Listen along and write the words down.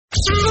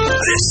This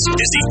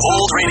is the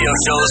Old Radio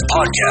Show's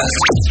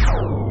podcast.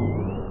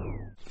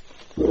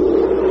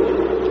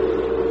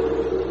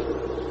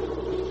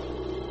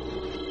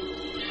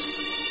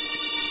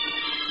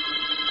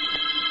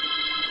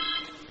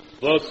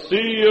 The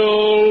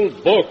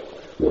Sealed Book.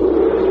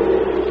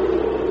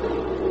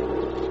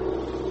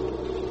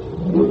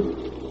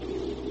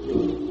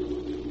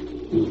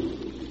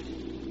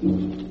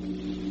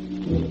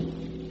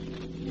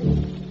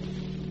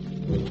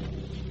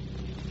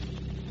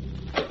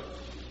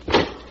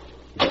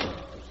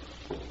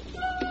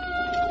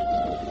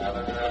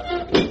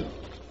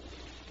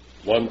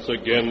 Once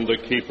again, the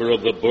keeper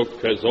of the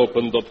book has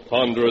opened the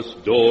ponderous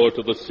door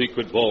to the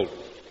secret vault,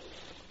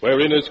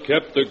 wherein is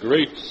kept the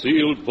great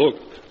sealed book,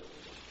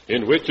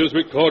 in which is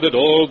recorded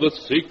all the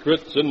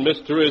secrets and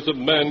mysteries of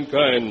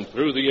mankind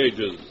through the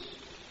ages.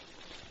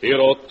 Here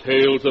are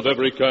tales of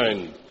every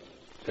kind,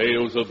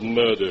 tales of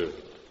murder,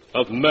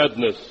 of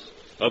madness,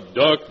 of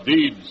dark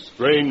deeds,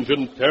 strange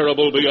and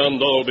terrible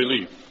beyond all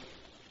belief.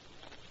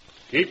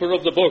 Keeper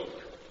of the book,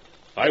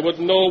 I would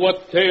know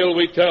what tale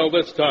we tell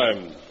this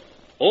time.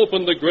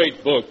 Open the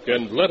great book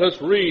and let us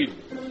read.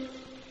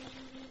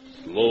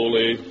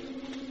 Slowly,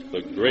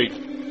 the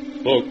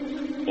great book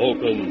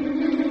opens.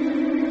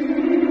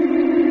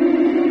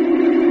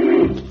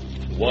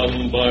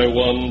 One by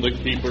one, the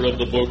keeper of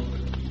the book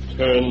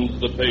turns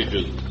the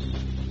pages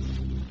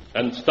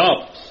and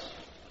stops.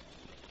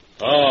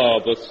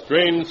 The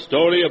strange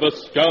story of a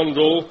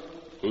scoundrel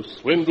who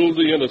swindled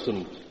the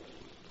innocent,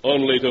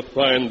 only to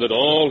find that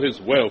all his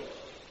wealth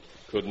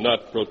could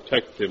not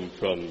protect him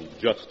from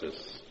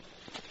justice.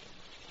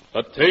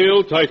 A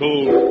tale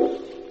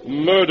titled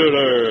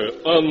Murderer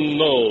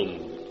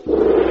Unknown.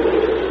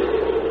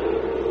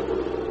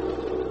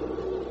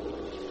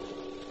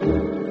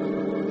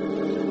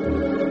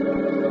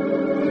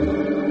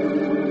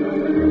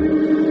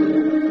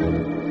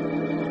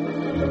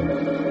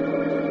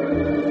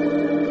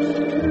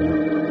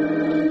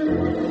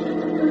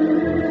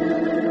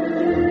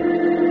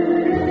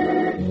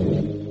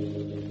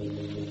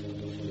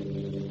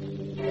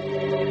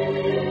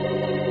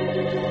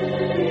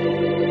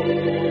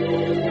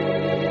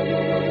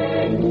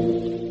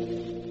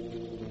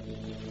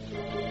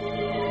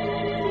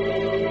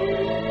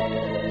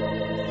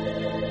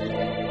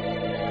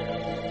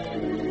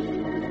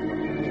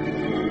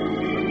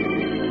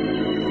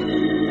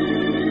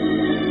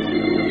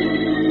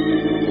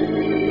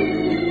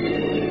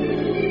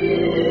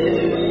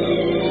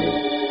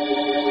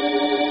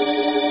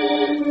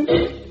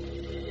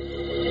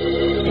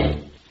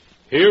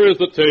 Here is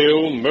the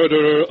tale,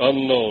 Murderer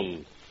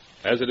Unknown,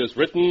 as it is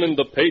written in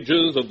the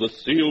pages of the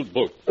sealed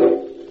book.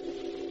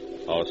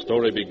 Our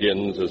story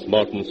begins as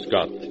Martin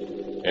Scott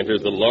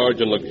enters the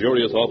large and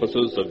luxurious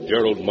offices of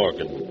Gerald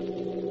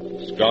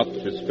Morgan. Scott,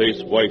 his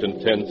face white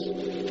and tense,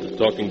 is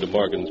talking to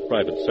Morgan's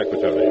private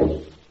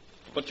secretary.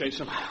 But,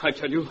 Jason, I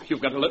tell you,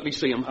 you've got to let me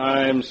see him.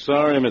 I'm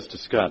sorry, Mr.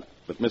 Scott,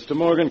 but Mr.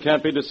 Morgan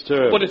can't be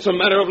disturbed. But it's a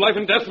matter of life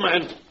and death,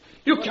 man.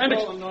 You can't...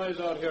 What's all the noise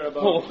out here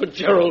about? Oh,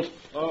 Gerald.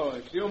 Oh,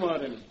 it's you,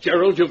 Martin.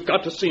 Gerald, you've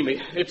got to see me.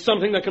 It's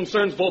something that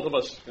concerns both of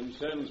us.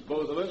 Concerns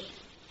both of us?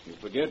 You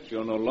forget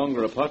you're no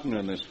longer a partner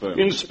in this firm.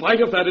 In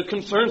spite of that, it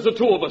concerns the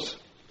two of us.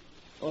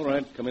 All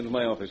right, come into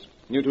my office.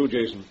 You too,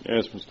 Jason.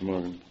 Yes, Mr.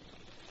 Morgan.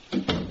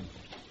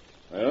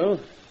 Well,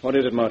 what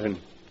is it,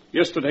 Martin?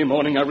 Yesterday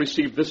morning, I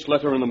received this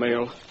letter in the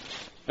mail.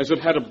 As it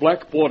had a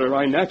black border,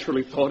 I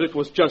naturally thought it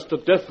was just a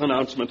death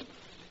announcement.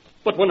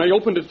 But when I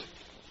opened it...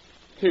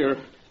 Here,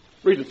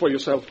 read it for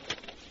yourself.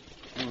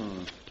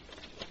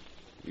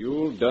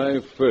 You'll die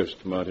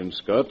first, Martin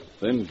Scott.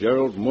 Then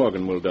Gerald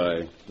Morgan will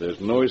die.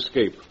 There's no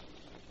escape.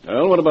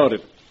 Well, what about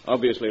it?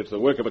 Obviously, it's the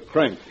work of a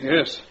crank.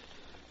 Yes,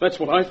 that's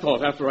what I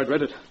thought after I'd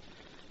read it.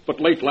 But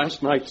late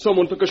last night,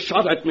 someone took a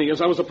shot at me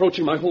as I was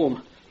approaching my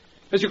home.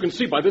 As you can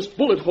see by this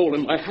bullet hole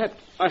in my hat,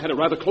 I had a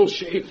rather close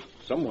shave.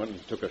 Someone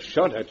took a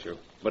shot at you.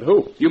 But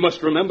who? You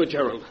must remember,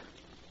 Gerald,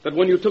 that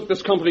when you took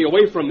this company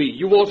away from me,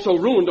 you also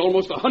ruined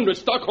almost 100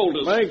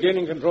 stockholders. My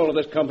gaining control of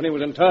this company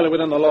was entirely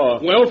within the law.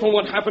 Well, from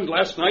what happened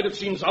last night, it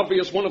seems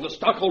obvious one of the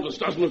stockholders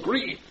doesn't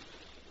agree.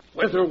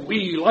 Whether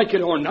we like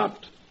it or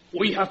not,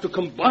 we have to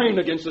combine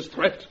against this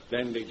threat.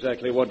 And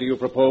exactly what do you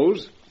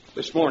propose?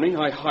 This morning,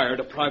 I hired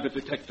a private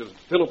detective,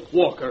 Philip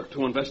Walker,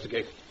 to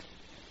investigate.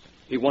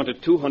 He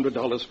wanted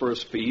 $200 for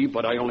his fee,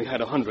 but I only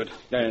had $100.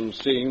 And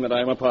seeing that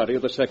I'm a party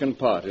of the second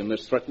part in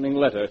this threatening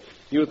letter,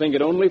 you think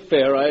it only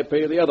fair I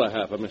pay the other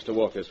half of Mr.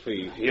 Walker's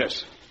fee?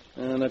 Yes.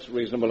 That's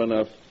reasonable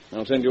enough.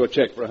 I'll send you a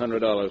check for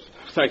 $100.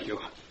 Thank you.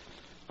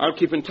 I'll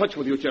keep in touch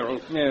with you,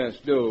 Gerald. Yes,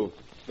 do.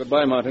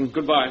 Goodbye, Martin.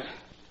 Goodbye.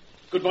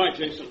 Goodbye,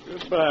 Jason.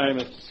 Goodbye,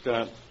 Mr.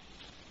 Scott.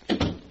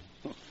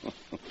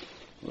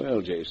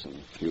 Well,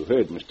 Jason, you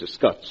heard Mr.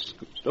 Scott's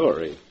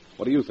story.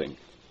 What do you think?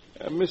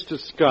 Mr.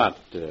 Scott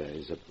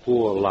is a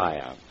poor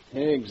liar.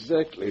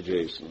 Exactly,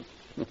 Jason.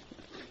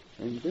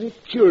 I'm very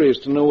curious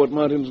to know what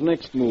Martin's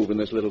next move in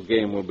this little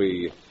game will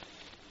be.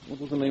 What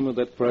was the name of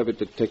that private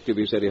detective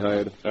he said he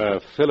hired?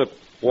 Philip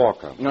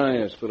Walker.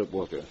 Yes, Philip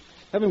Walker.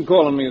 Have him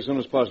call on me as soon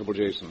as possible,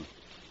 Jason.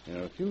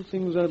 There are a few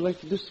things I'd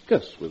like to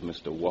discuss with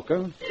Mr.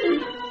 Walker.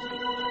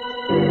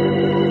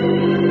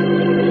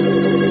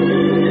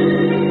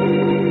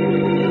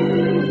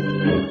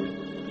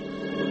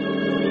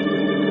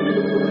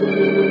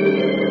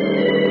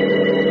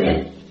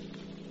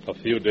 A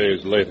few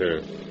days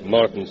later,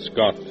 Martin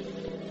Scott,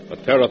 a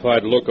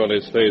terrified look on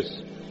his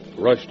face,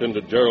 rushed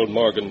into Gerald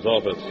Morgan's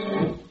office.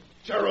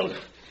 Gerald,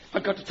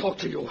 I've got to talk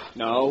to you.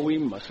 Now, we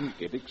mustn't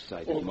get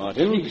excited,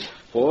 Martin. Please.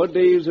 4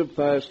 days have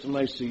passed, and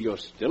I see you're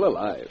still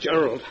alive.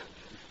 Gerald,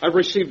 I've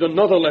received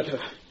another letter.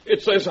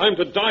 It says I'm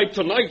to die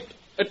tonight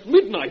at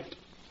midnight.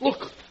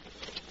 Look.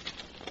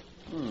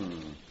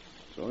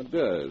 So it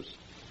does.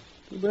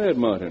 Too bad,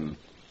 Martin.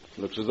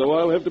 Looks as though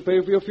I'll have to pay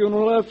for your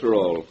funeral after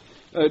all.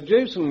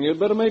 Jason, you'd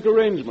better make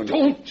arrangements.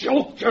 Don't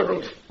joke,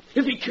 Gerald.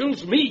 If he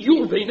kills me,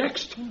 you'll be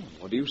next.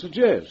 What do you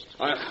suggest?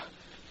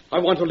 I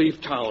want to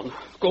leave town.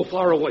 Go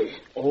far away.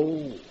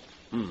 Oh.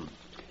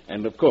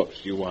 And, of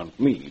course, you want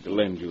me to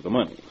lend you the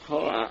money.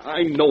 Oh,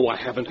 I know I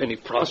haven't any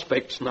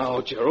prospects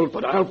now, Gerald,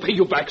 but I'll pay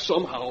you back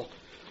somehow.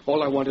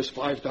 All I want is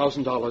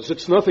 $5,000.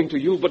 It's nothing to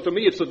you, but to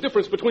me it's the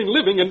difference between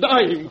living and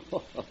dying.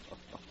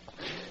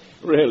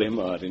 Really,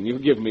 Martin, you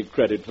give me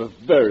credit for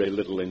very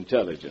little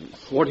intelligence.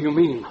 What do you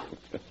mean?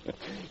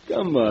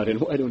 Come, Martin,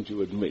 why don't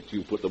you admit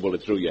you put the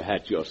bullet through your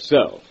hat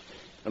yourself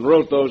and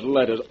wrote those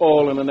letters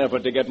all in an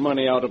effort to get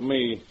money out of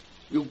me?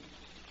 You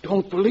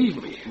don't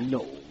believe me?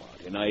 No,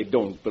 Martin, I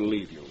don't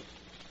believe you.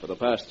 For the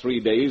past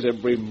 3 days,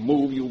 every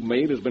move you've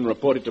made has been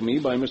reported to me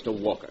by Mr.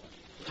 Walker.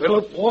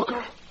 Philip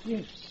Walker?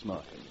 Yes,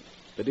 Martin.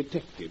 The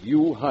detective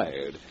you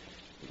hired.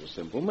 It was a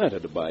simple matter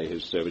to buy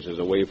his services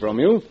away from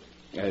you.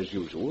 As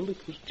usual,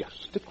 it was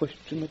just a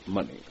question of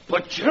money.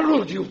 But,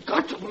 Gerald, you've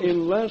got to...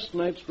 In last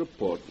night's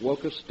report,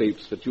 Walker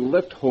states that you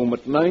left home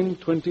at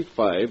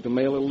 9:25 to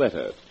mail a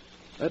letter.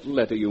 That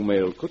letter you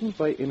mailed couldn't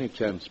by any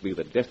chance be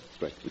the death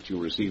threat which you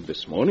received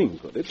this morning,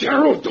 could it?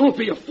 Gerald, don't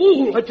be a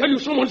fool. I tell you,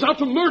 someone's out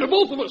to murder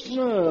both of us.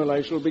 Well,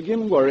 I shall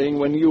begin worrying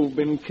when you've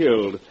been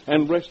killed.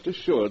 And rest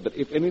assured that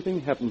if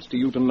anything happens to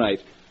you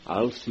tonight,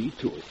 I'll see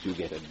to it you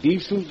get a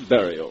decent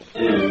burial.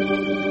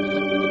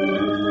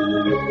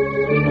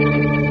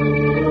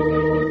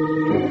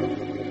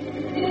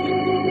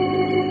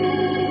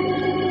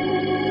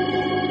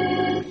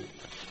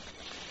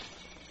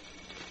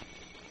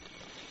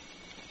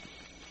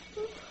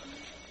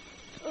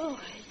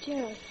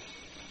 Gerald,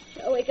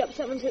 I'll wake up.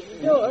 Someone's at the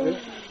door.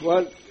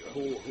 What?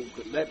 Who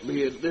could that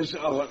be at this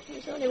hour?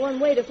 There's only one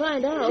way to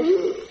find out.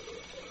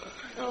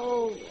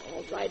 Oh,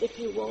 all right. If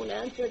you won't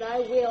answer it,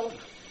 I will.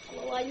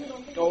 Well, why you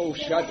don't think... Oh,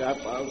 shut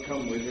up. I'll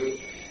come with you.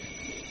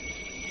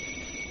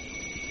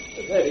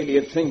 Does that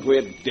idiot think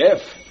we're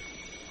deaf?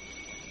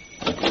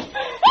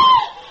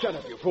 Shut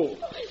up, you fool.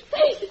 His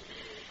face is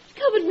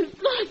covered with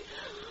blood.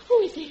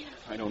 Who is he?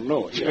 I don't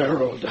know.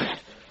 Gerald.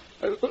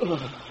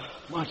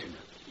 Martin,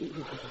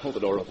 hold the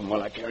door open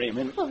while I carry him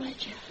in. All right,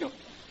 Gerald.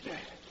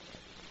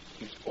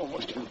 He's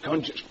almost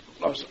unconscious.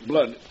 Loss of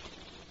blood.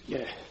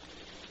 Yeah.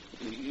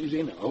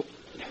 Easy now.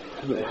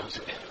 That's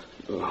it.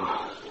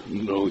 Oh,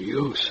 no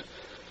use.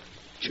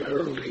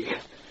 Geraldie.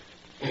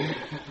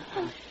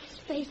 His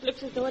face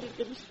looks as though it had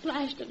been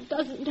splashed a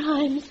dozen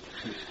times.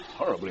 He's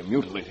horribly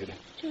mutilated.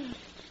 Gerald,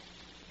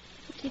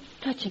 what's he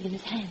clutching in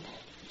his hand?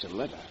 It's a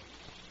letter.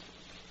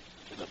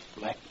 With a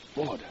black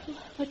border.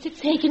 What's it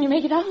say? Can you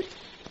make it out?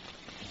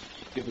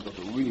 It's difficult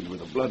to read with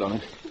the blood on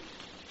it.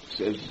 It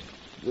says,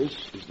 "This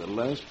is the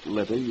last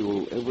letter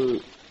you'll ever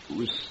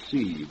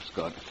receive,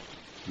 Scott.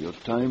 Your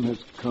time has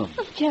come."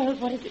 Oh, Gerald,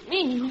 what does it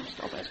mean?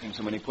 Stop asking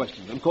so many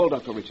questions and call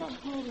Dr. Richards.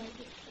 Oh, all right.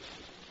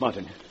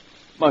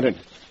 Martin,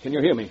 can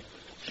you hear me?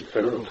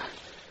 Gerald,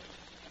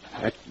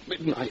 at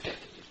midnight,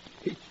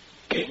 he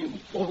came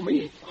for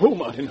me. Who,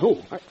 Martin,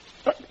 who? I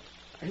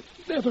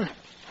never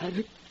had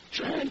a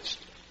chance.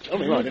 Tell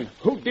me, Martin,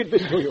 who did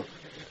this to you?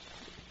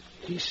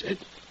 He said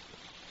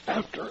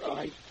after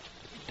I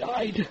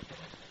died,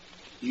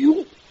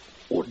 you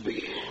would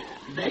be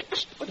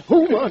next. But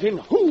who, Martin,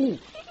 who?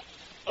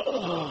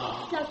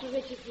 Dr.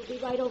 Richards will be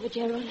right over,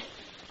 Gerald.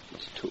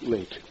 It's too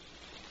late.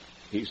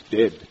 He's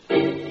dead.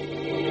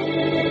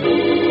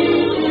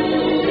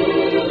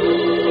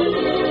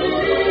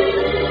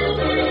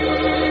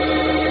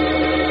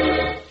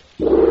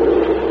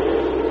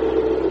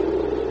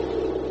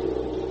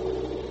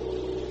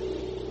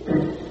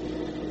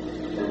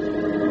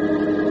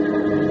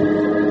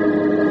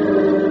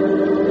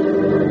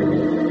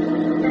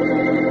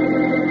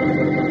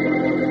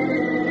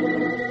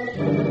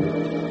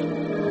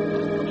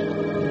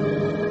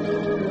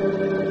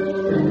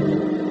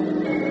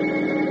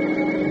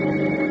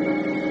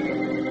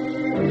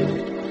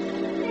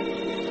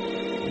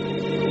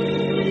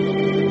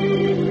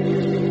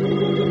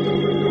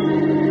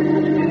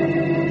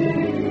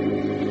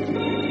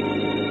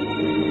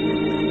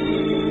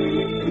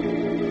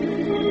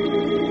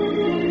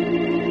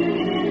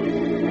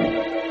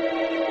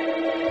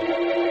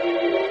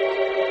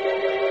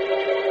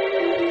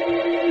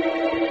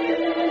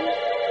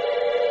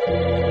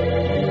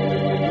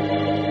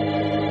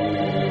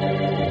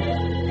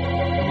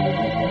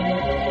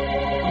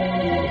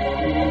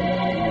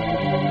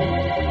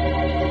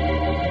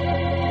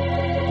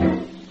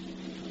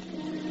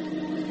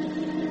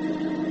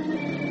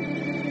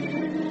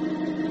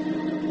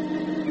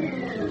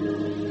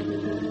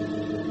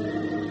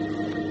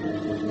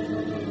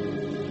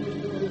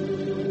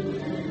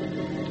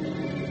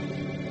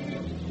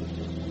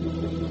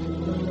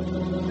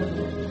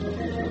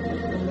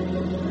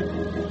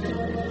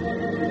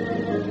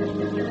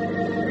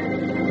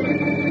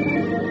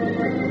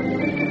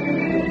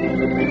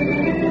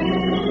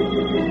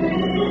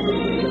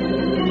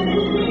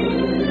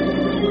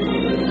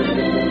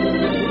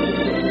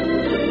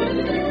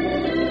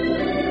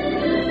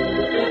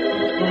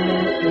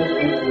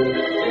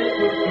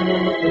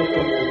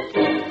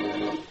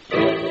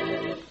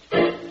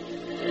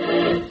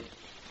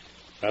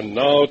 And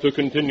now to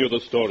continue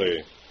the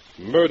story.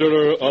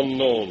 Murderer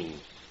Unknown,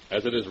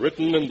 as it is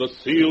written in the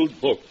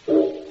sealed book.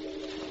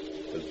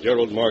 As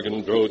Gerald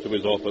Morgan drove to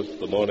his office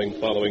the morning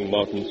following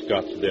Martin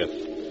Scott's death,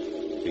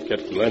 he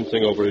kept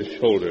glancing over his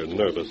shoulder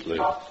nervously.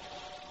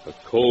 A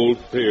cold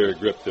fear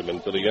gripped him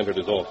until he entered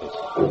his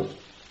office.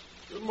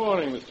 Good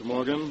morning, Mr.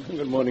 Morgan.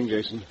 Good morning,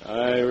 Jason.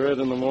 I read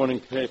in the morning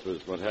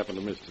papers what happened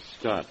to Mr.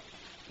 Scott.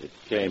 It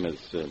came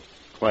as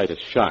quite a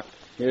shock.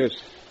 Yes,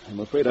 I'm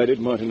afraid I did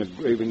Martin a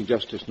grave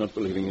injustice not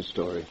believing his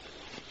story.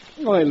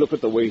 I look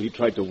at the way he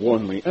tried to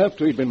warn me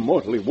after he'd been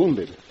mortally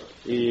wounded.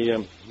 He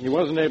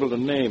wasn't able to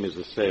name his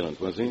assailant,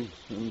 was he?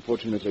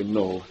 Unfortunately,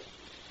 no.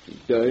 He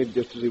died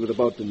just as he was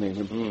about to name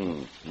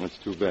him. That's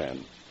too bad.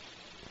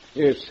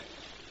 Yes.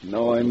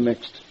 Now I'm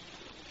next.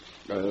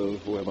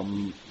 Whoever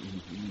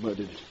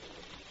murdered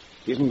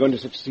isn't going to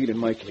succeed in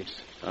my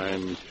case.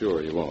 I'm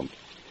sure he won't.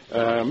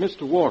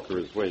 Mr. Walker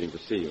is waiting to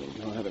see you.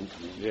 I'll have him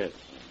come in. Yes.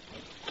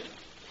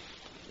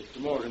 Mr.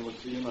 Morgan will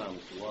see you now,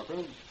 Mr. Walker.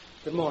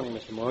 Good morning,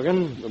 Mr.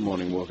 Morgan. Good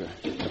morning, Walker.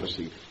 Have a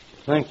seat.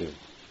 Thank you.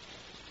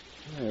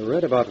 I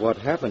read about what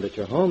happened at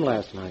your home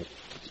last night.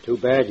 It's too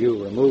bad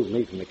you removed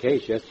me from the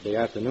case yesterday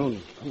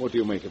afternoon. What do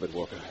you make of it,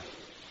 Walker?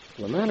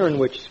 The manner in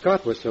which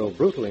Scott was so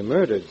brutally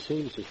murdered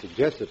seems to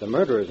suggest that the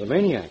murderer is a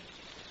maniac.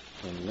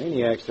 And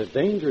maniacs are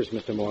dangerous,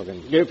 Mr.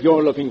 Morgan. If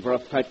you're looking for a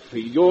fat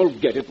fee, you'll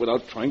get it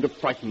without trying to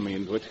frighten me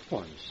into it. Oh,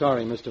 I'm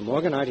sorry, Mr.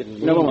 Morgan. I didn't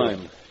mean... Never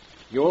mind.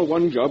 Your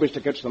one job is to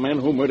catch the man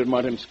who murdered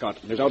Martin Scott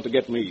and is out to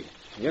get me.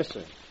 Yes,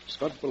 sir.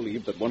 Scott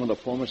believed that one of the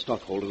former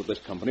stockholders of this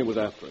company was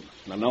after him.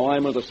 And now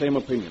I'm of the same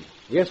opinion.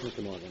 Yes,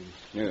 Mr. Morgan.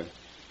 Yeah.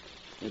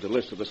 Here's a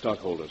list of the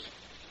stockholders.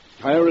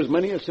 Hire as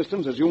many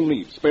assistants as you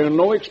need. Spare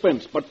no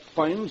expense, but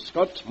find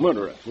Scott's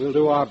murderer. We'll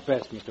do our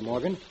best, Mr.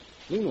 Morgan.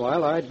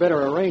 Meanwhile, I'd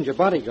better arrange a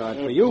bodyguard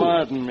for you.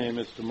 Pardon me,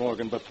 Mr.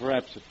 Morgan, but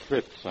perhaps a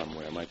trip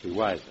somewhere might be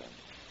wiser.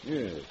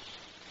 Yes.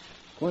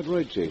 Quite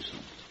right, Jason.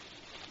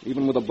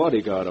 Even with a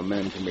bodyguard, a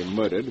man can be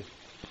murdered.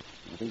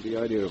 I think the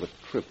idea of a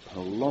trip, a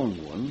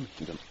long one,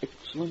 is an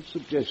excellent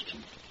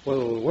suggestion.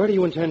 Well, where do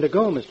you intend to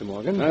go, Mr.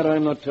 Morgan? That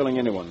I'm not telling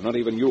anyone, not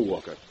even you,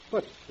 Walker.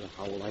 But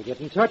how will I get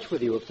in touch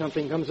with you if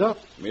something comes up?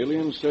 Merely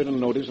insert a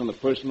notice in the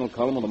personal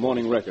column of the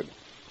Morning Record.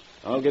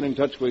 I'll get in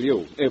touch with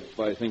you, if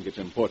I think it's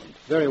important.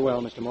 Very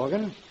well, Mr.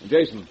 Morgan.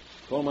 Jason,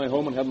 call my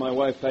home and have my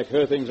wife pack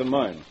her things and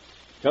mine.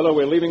 Tell her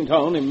we're leaving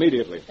town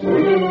immediately.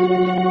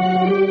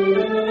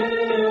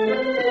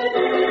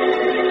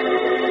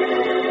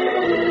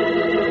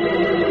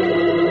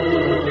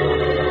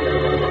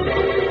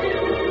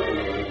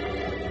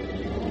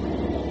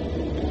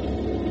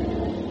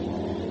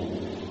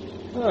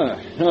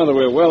 Now that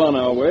we're well on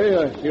our way,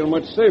 I feel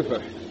much safer.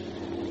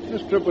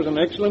 This trip was an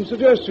excellent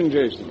suggestion,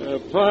 Jason.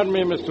 Pardon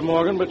me, Mr.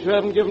 Morgan, but you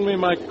haven't given me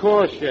my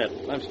course yet.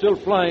 I'm still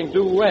flying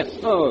due west.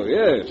 Oh,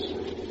 yes.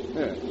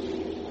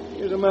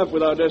 Here's a map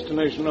with our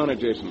destination on it,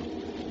 Jason.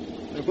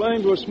 We're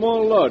flying to a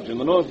small lodge in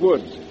the North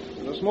Woods.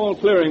 There's a small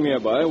clearing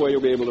nearby where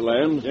you'll be able to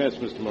land. Yes,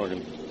 Mr.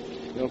 Morgan.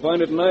 You'll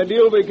find it an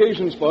ideal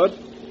vacation spot.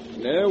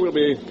 There will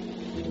be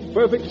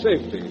perfect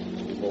safety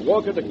for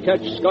Walker to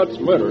catch Scott's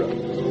murderer.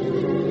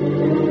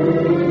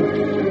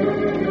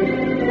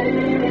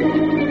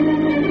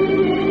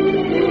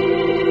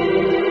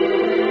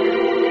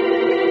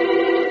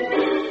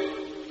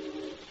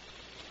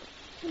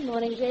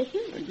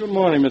 Jason? Good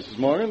morning, Mrs.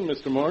 Morgan.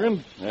 Mr.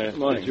 Morgan. Good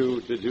morning.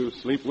 Did you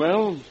sleep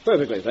well?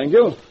 Perfectly, thank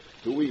you.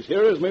 2 weeks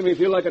here has made me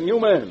feel like a new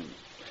man.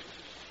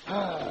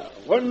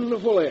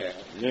 Wonderful air.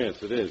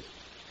 Yes, it is.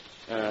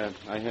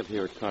 I have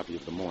here a copy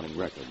of the Morning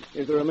Record.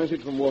 Is there a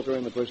message from Walker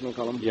in the personal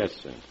column? Yes,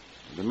 sir.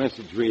 The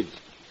message reads,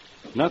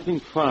 "Nothing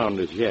found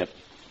as yet,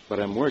 but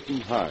I'm working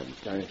hard."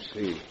 I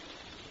see.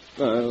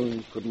 Well,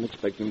 couldn't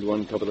expect him to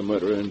uncover the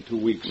murderer in 2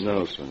 weeks.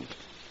 No, sir.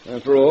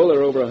 After all,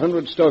 there are over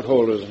 100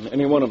 stockholders, and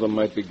any one of them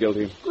might be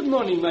guilty. Good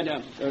morning,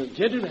 madam.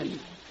 Gentlemen,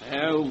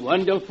 a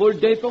wonderful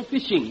day for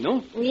fishing,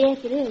 no? Yes,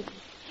 it is.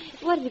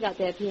 What have you got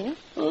there, Pierre?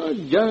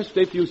 Just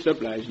a few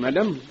supplies,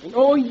 madam.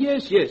 Oh,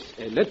 yes.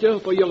 A letter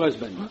for your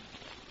husband.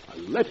 A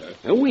letter?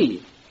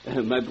 Oui.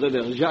 My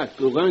brother Jacques,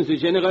 who runs the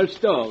general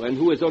store and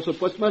who is also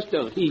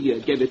postmaster, he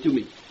gave it to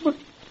me. But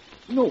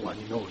no one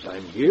knows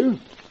I'm here.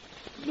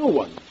 No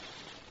one.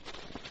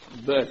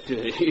 But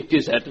it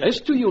is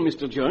addressed to you,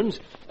 Mr. Jones.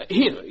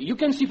 Here, you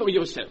can see for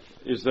yourself.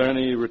 Is there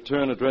any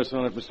return address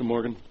on it, Mr.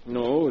 Morgan?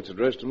 No, it's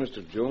addressed to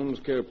Mr. Jones,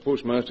 care of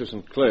Postmaster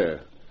St. Clair.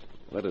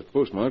 The letter's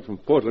postmarked from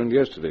Portland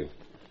yesterday.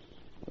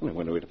 Only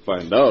one way to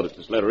find out if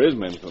this letter is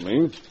meant for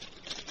me.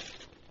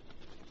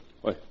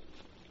 Why,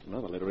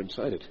 another letter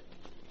inside it.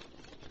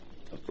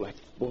 A black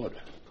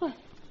border. What?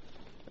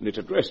 And it's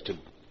addressed to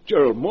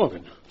Gerald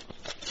Morgan.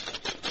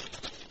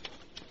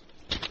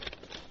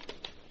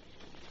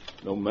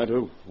 No matter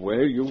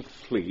where you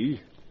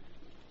flee,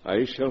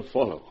 I shall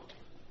follow.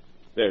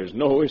 There's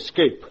no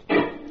escape.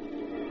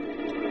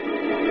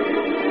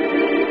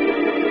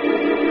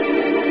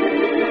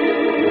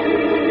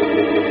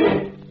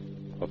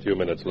 A few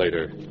minutes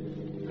later,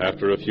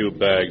 after a few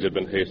bags had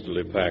been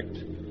hastily packed,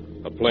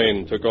 a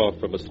plane took off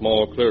from a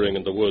small clearing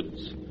in the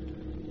woods.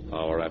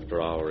 Hour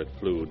after hour, it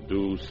flew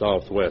due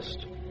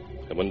southwest,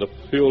 And when the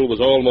fuel was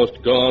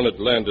almost gone, it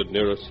landed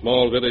near a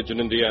small village in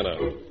Indiana.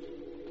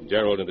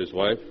 Gerald and his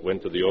wife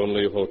went to the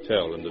only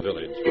hotel in the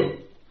village.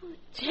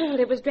 Gerald,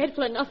 it was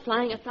dreadful enough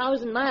flying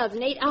 1,000 miles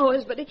in 8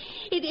 hours, but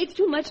it's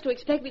too much to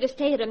expect me to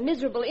stay at a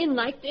miserable inn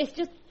like this.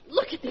 Just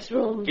look at this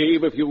room.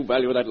 Gabe, if you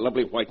value that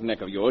lovely white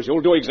neck of yours,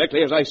 you'll do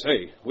exactly as I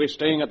say. We're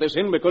staying at this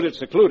inn because it's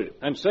secluded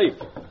and safe.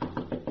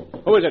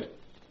 Who is it?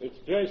 It's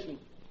Jason.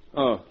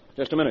 Oh,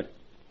 just a minute.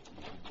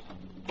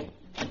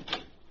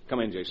 Come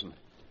in, Jason.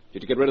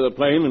 Did you get rid of the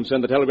plane and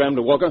send the telegram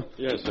to Walker?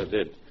 Yes, I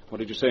did. What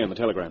did you say in the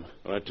telegram?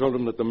 Well, I told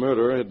him that the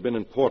murderer had been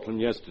in Portland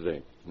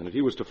yesterday, and that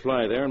he was to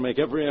fly there and make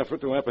every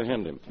effort to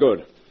apprehend him.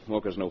 Good.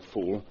 Walker's no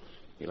fool.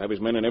 He'll have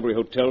his men in every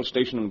hotel,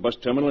 station, and bus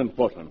terminal in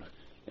Portland.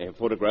 They have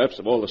photographs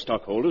of all the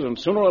stockholders, and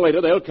sooner or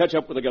later they'll catch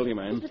up with the guilty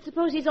man. But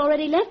suppose he's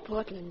already left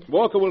Portland.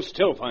 Walker will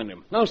still find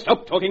him. Now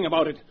stop talking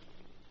about it.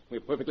 We're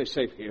perfectly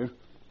safe here.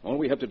 All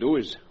we have to do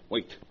is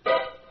wait.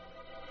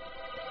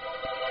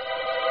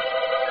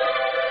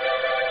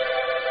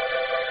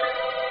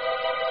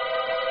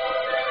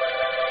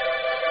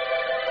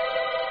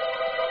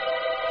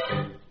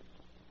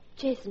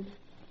 Jason,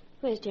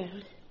 where's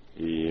Gerald?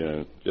 He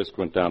just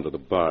went down to the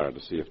bar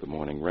to see if the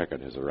Morning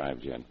Record has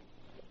arrived yet.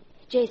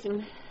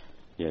 Jason,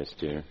 Yes,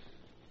 dear.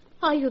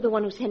 are you the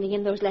one who's sending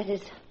in those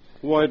letters?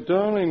 Why,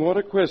 darling, what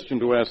a question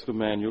to ask the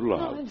man you Oh,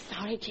 love. I'm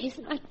sorry,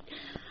 Jason.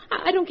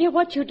 I don't care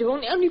what you do.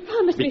 Only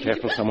promise me. Be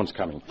careful, someone's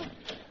coming.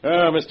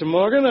 Mr.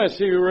 Morgan, I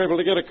see you were able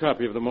to get a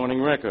copy of the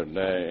Morning Record.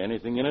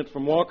 Anything in it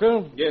from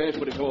Walker? Yes,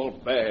 but it's all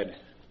bad.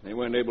 They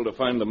weren't able to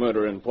find the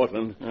murderer in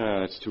Portland.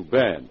 That's too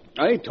bad.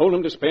 I told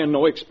him to spare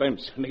no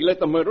expense, and he let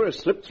the murderer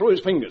slip through his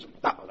fingers.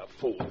 Ah, the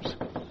fools.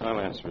 I'll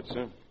answer it,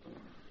 sir.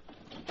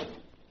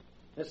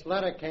 This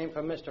letter came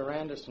from Mr.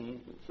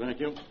 Anderson. Thank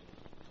you.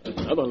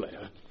 Another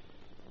letter.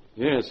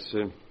 Yes,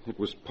 it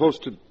was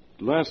posted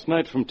last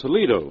night from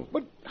Toledo.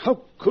 But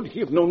how could he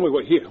have known we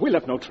were here? We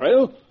left no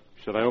trail.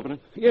 Should I open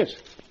it? Yes.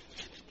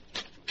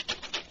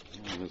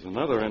 There's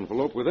another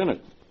envelope within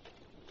it.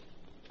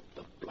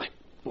 The black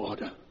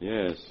border.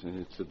 Yes,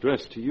 it's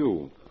addressed to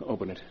you.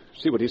 Open it.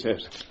 See what he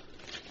says.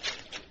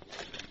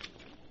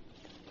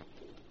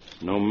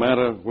 No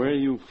matter where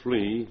you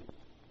flee,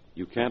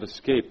 you can't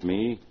escape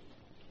me.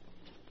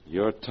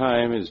 Your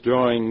time is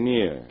drawing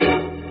near.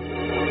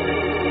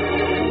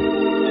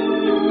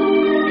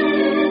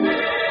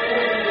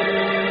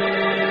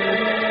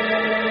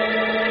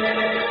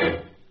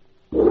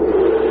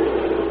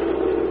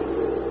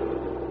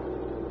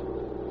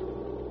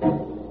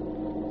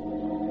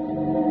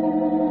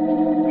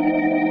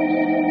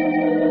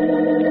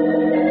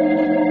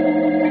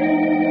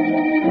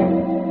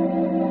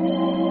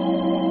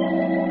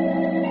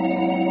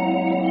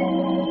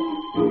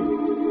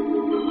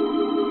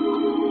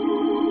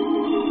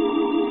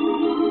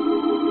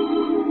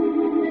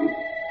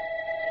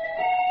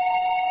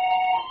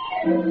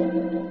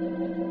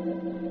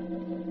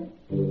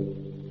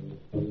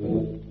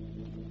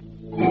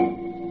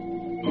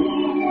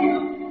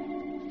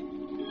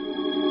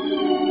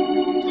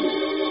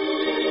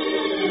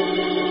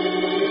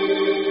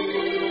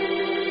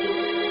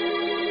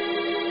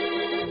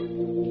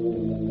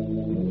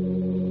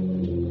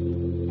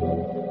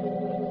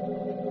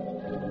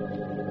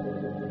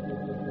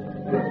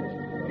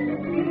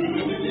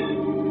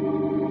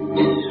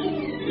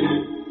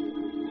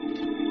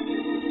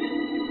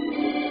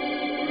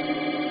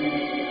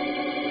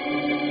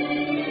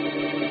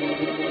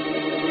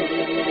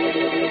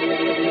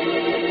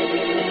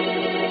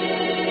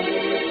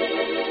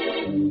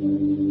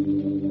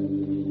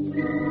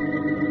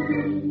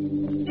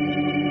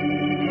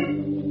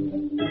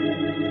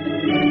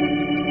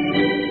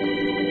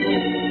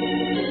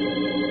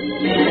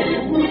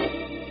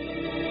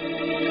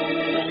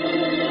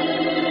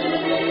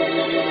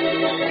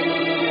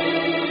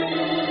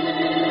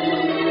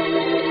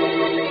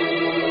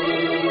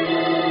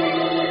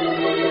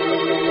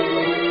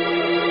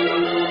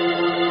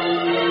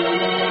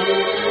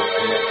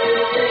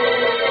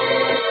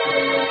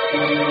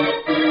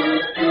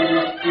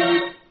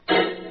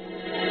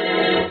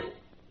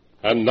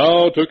 And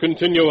now to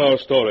continue our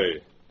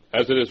story,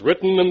 as it is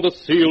written in the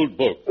sealed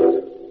book.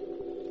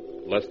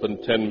 Less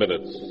than 10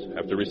 minutes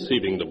after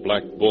receiving the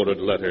black-bordered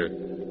letter,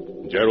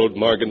 Gerald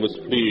Morgan was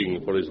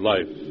fleeing for his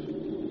life.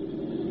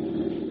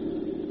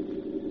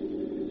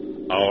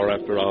 Hour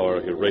after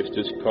hour, he raced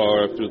his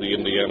car through the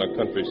Indiana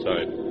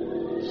countryside,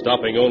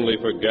 stopping only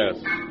for gas.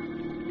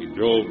 He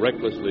drove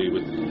recklessly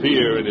with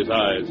fear in his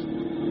eyes.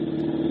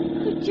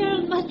 Oh,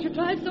 Gerald, must you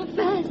drive so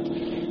fast?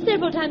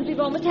 Several times we've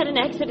almost had an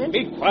accident.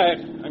 Be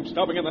quiet. I'm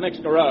stopping in the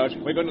next garage.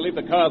 We're going to leave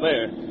the car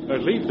there.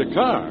 Leave the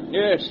car?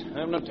 Yes,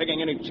 I'm not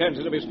taking any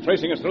chances of his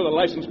tracing us through the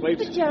license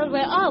plates. But, Gerald,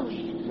 where are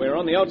we? We're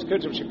on the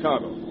outskirts of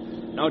Chicago.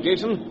 Now,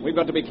 Jason, we've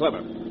got to be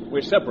clever.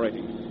 We're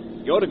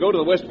separating. You're to go to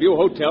the Westview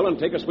Hotel and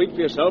take a suite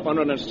for yourself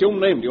under an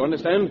assumed name. Do you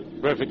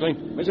understand? Perfectly.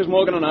 Mrs.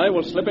 Morgan and I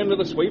will slip into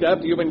the suite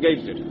after you've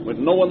engaged it, with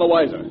no one the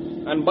wiser.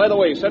 And by the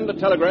way, send a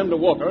telegram to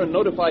Walker and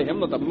notify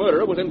him that the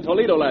murderer was in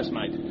Toledo last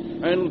night.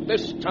 And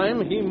this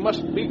time he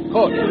must be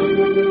caught.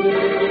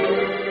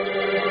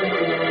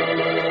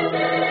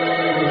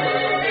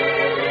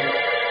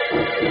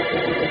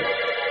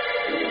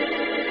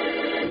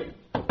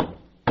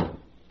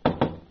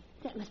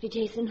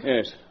 Jason.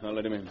 Yes, I'll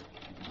let him in.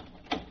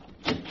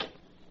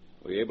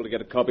 Were you able to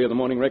get a copy of the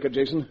morning record,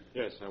 Jason?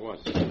 Yes, I was.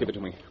 Give it to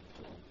me.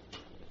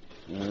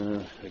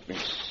 Let me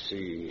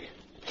see.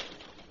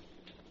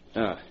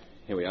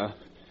 Here we are.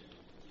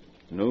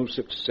 No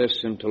success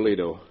in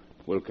Toledo.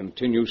 Will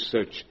continue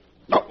search.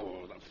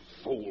 Oh, the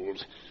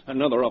fools.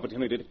 Another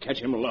opportunity to catch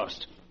him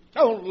lost.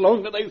 How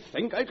long do they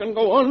think I can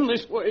go on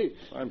this way?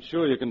 I'm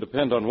sure you can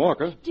depend on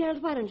Walker.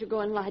 Gerald, why don't you go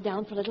and lie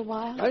down for a little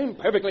while? I'm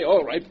perfectly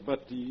all right.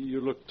 But you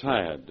look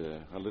tired.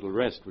 A little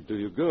rest would do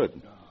you good.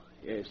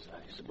 Yes,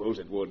 I suppose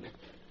it would.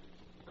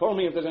 Call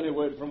me if there's any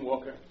word from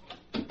Walker.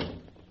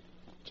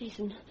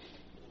 Jason,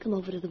 come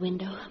over to the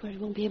window where he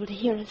won't be able to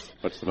hear us.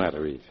 What's the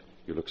matter, Eve?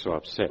 You look so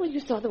upset. Well, you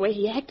saw the way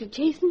he acted,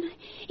 Jason.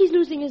 He's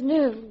losing his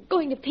nerve,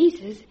 going to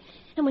pieces.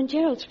 And when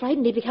Gerald's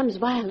frightened, he becomes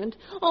violent,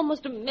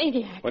 almost a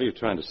maniac. What are you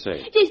trying to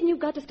say? Jason, you've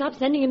got to stop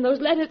sending him those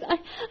letters.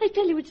 I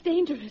tell you, it's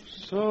dangerous.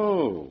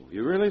 So,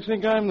 you really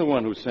think I'm the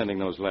one who's sending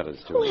those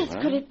letters to Who him, else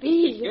huh? could it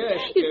be? Yes,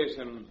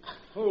 Jason.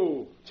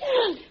 Who?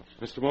 Gerald!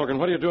 Mr. Morgan,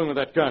 what are you doing with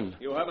that gun?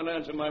 You haven't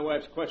answered my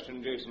wife's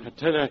question, Jason. I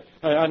tell you,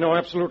 I know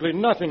absolutely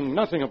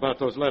nothing about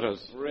those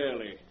letters.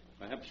 Really?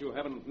 Perhaps you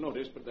haven't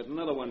noticed, but there's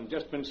another one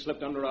just been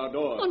slipped under our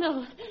door. Oh,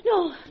 no.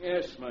 No.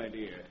 Yes, my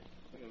dear.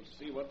 We'll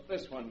see what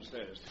this one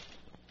says.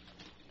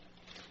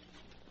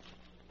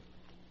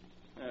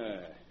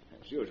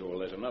 As usual,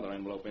 there's another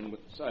envelope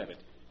inside it,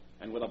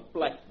 and with a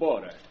black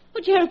border.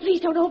 Oh, Gerald, please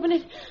don't open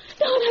it.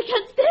 Don't, I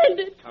can't stand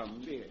it.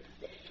 Come, dear.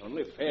 It's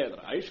only fair that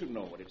I should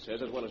know what it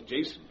says as well as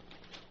Jason.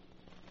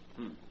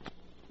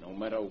 No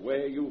matter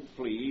where you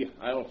flee,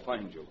 I'll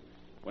find you.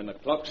 When the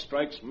clock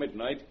strikes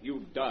midnight,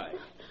 you die.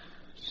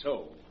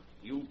 So,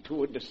 you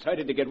two had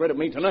decided to get rid of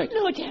me tonight.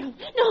 No, Gerald,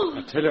 no.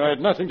 I tell you, I had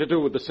nothing to do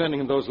with the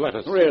sending of those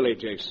letters. Really,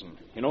 Jason?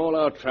 In all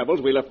our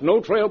travels, we left no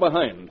trail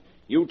behind.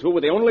 You two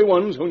were the only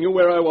ones who knew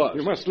where I was.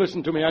 You must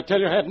listen to me. I tell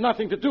you, I had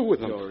nothing to do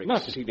with them. You're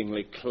Nothing.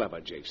 exceedingly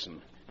clever,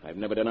 Jason. I've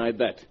never denied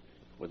that.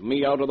 With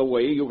me out of the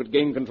way, you could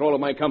gain control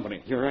of my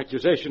company. Your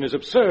accusation is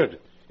absurd.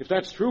 If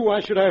that's true, why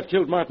should I have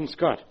killed Martin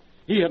Scott?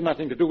 He had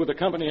nothing to do with the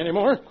company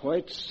anymore.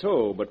 Quite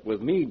so, but with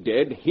me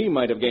dead, he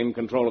might have gained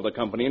control of the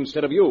company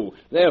instead of you.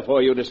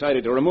 Therefore, you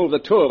decided to remove the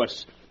two of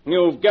us.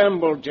 You've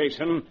gambled,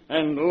 Jason,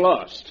 and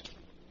lost.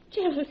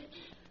 Gerald,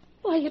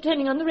 why are you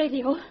turning on the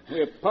radio?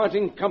 We're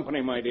parting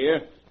company, my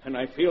dear, and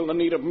I feel the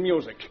need of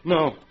music.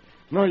 No,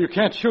 you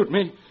can't shoot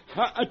me.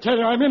 I tell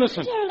you, I'm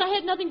innocent. Gerald, I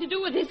had nothing to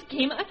do with this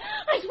scheme.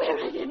 I swear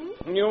I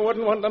didn't. You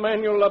wouldn't want the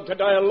man you love to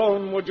die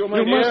alone, would you, my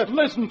You dear? must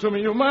listen to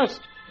me. You must.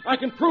 I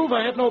can prove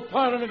I had no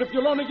part in it if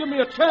you'll only give me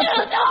a chance.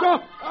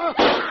 No.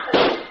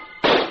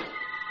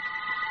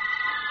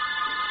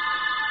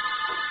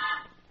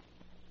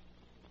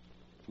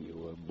 You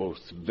were both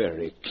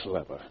very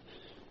clever,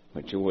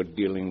 but you were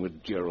dealing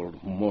with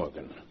Gerald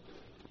Morgan.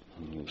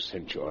 You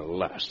sent your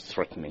last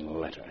threatening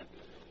letter.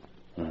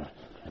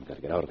 I've got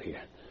to get out of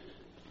here.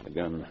 The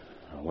gun,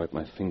 I'll wipe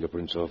my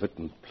fingerprints off it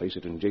and place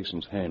it in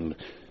Jason's hand.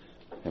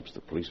 Perhaps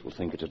the police will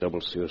think it's a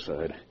double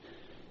suicide.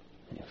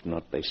 If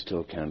not, they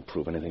still can't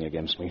prove anything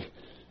against me.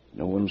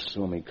 No one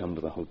saw me come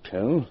to the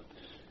hotel.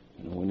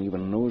 No one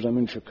even knows I'm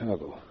in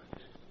Chicago.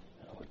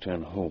 I'll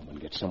return home and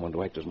get someone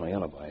to act as my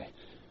alibi.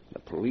 The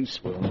police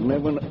will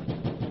never know.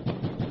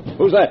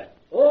 Who's that?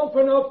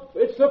 Open up.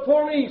 It's the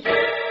police.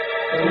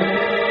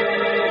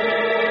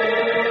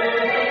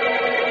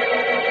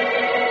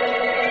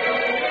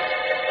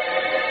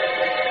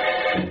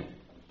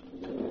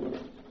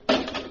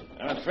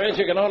 I'm afraid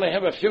you can only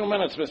have a few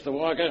minutes, Mr.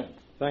 Walker.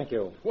 Thank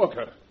you.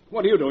 Walker,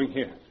 what are you doing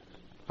here?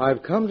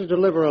 I've come to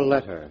deliver a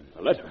letter.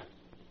 A letter?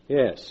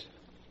 Yes.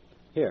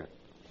 Here.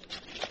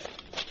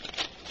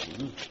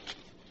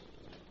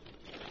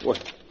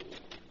 What?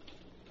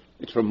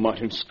 It's from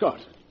Martin Scott,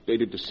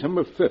 dated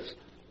December 5th.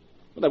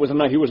 Well, that was the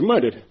night he was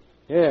murdered.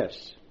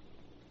 Yes.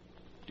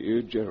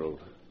 Dear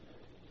Gerald,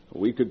 a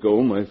week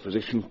ago my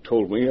physician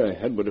told me I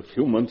had but a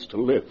few months to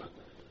live.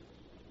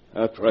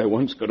 After I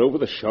once got over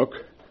the shock,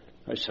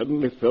 I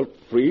suddenly felt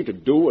free to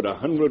do what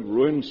 100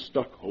 ruined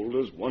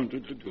stockholders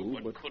wanted to do,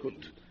 but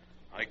couldn't.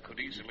 I could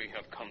easily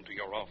have come to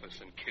your office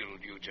and killed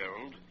you,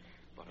 Gerald,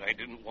 but I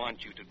didn't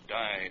want you to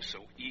die so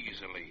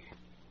easily.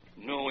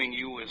 Knowing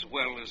you as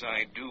well as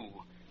I do,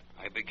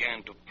 I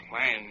began to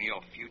plan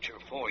your future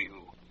for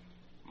you.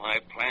 My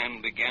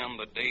plan began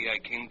the day I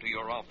came to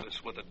your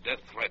office with a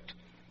death threat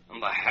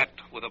and the hat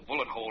with a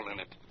bullet hole in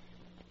it.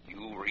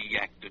 You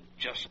reacted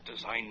just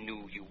as I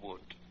knew you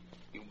would.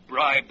 You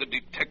bribed the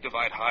detective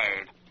I'd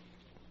hired.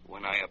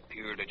 When I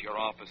appeared at your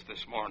office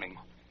this morning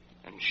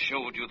and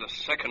showed you the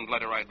second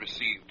letter I'd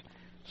received,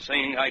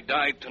 saying I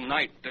died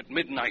tonight at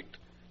midnight,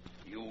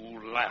 you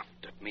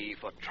laughed at me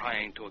for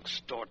trying to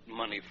extort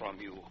money from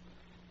you.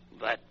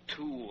 That,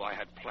 too, I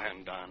had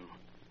planned on.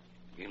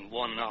 In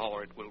 1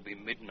 hour it will be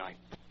midnight,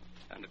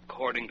 and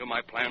according to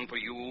my plan for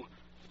you,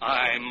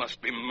 I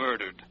must be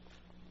murdered.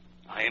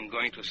 I am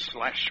going to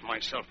slash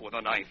myself with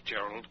a knife,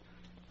 Gerald,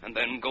 and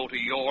then go to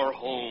your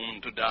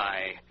home to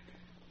die.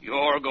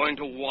 You're going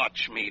to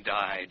watch me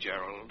die,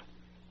 Gerald,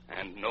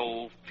 and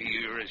know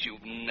fear as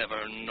you've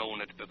never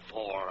known it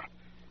before.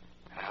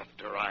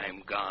 After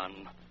I'm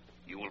gone,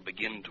 you will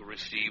begin to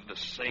receive the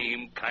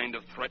same kind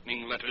of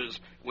threatening letters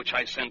which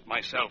I sent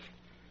myself.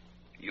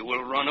 You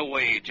will run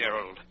away,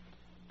 Gerald,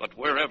 but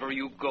wherever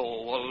you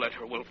go, a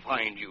letter will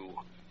find you.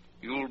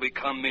 You'll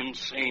become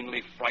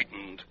insanely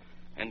frightened,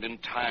 and in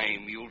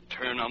time you'll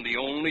turn on the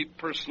only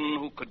person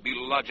who could be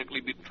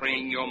logically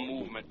betraying your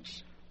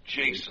movements,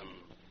 Jason.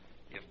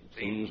 If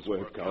things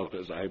work out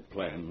as I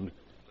planned,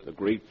 the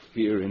great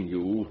fear in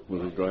you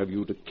will drive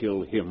you to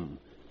kill him.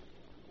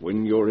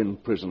 When you're in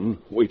prison,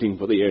 waiting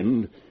for the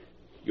end,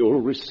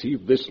 you'll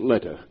receive this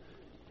letter,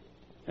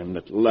 and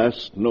at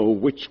last know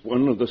which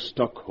one of the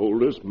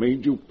stockholders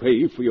made you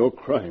pay for your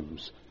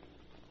crimes.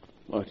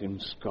 Martin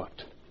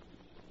Scott.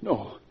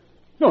 No,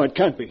 it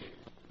can't be.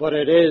 But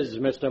it is,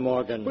 Mr.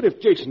 Morgan. But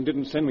if Jason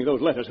didn't send me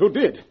those letters, who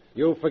did?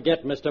 You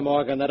forget, Mr.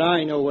 Morgan, that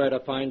I know where to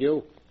find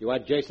you. You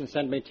had Jason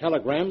send me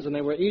telegrams, and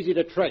they were easy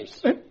to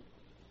trace.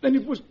 Then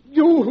it was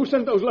you who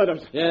sent those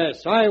letters.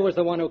 Yes, I was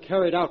the one who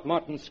carried out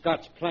Martin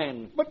Scott's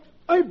plan. But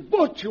I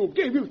bought you,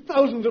 gave you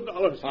thousands of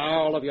dollars.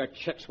 All of your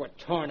checks were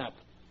torn up.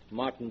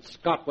 Martin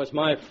Scott was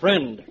my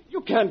friend. You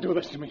can't do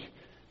this to me.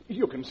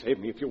 You can save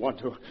me if you want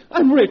to.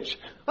 I'm rich.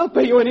 I'll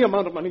pay you any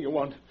amount of money you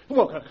want.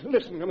 Walker,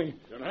 listen to me.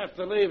 You'll have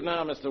to leave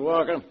now, Mr.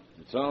 Walker.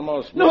 It's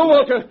almost... No,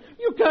 Walker,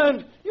 you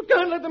can't. You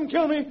can't let them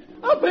kill me.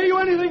 I'll pay you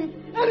anything.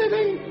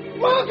 Anything.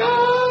 Walker!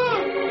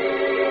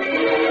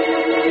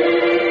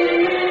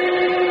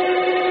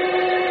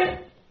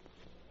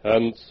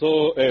 And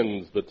so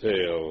ends the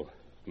tale,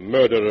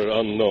 Murderer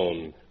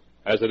Unknown,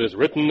 as it is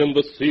written in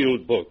the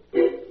sealed book.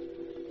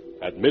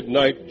 At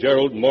midnight,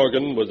 Gerald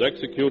Morgan was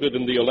executed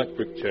in the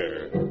electric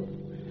chair.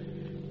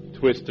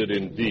 Twisted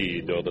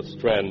indeed are the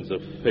strands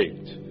of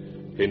fate,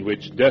 in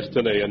which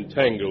destiny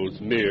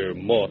entangles mere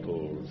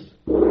mortals.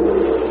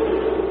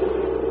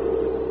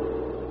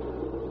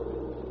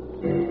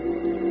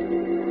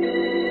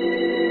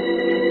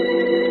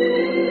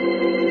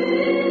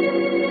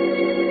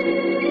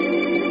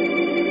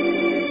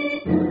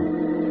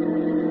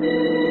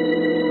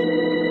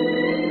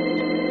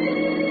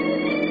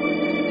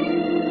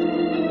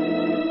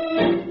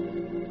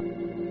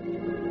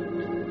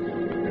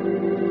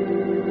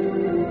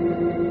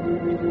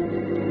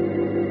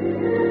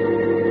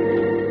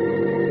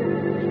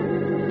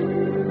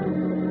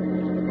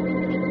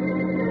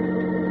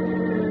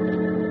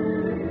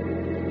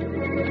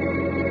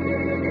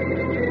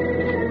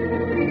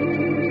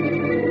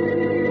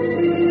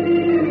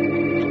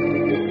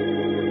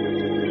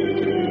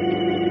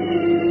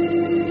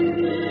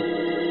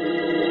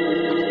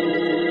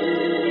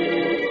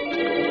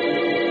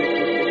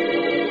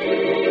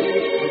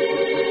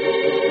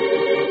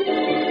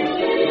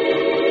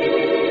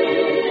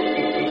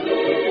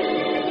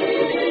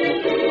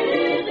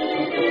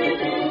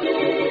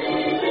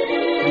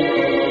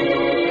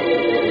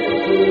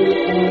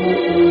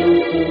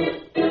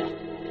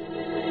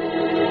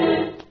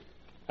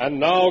 And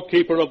now,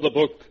 keeper of the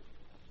book,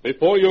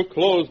 before you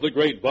close the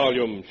great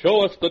volume,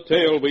 show us the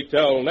tale we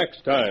tell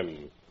next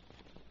time.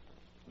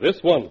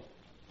 This one.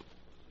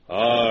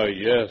 Ah,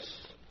 yes.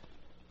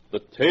 The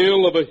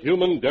tale of a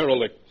human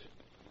derelict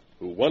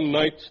who one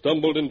night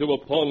stumbled into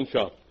a pawn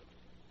shop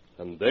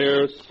and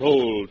there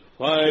sold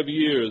 5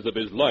 years of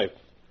his life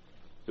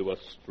to a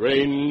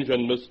strange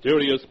and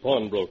mysterious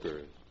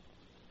pawnbroker.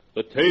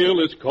 The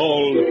tale is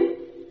called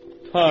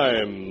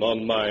Time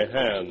on My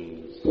Hands.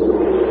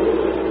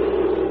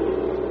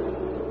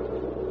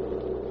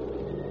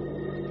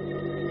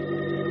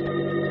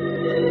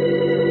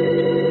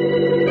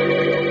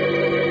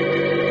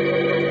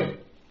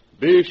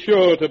 Be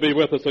sure to be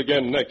with us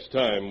again next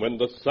time when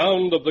the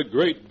sound of the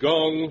great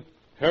gong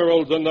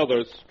heralds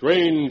another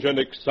strange and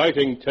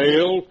exciting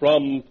tale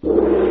from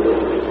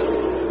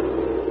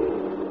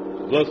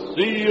The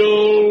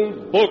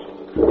Sealed Book.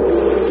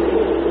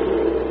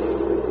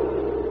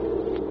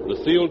 The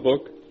Sealed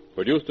Book,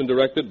 produced and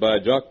directed by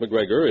Jock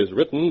McGregor, is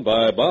written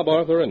by Bob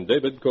Arthur and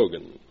David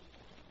Cogan.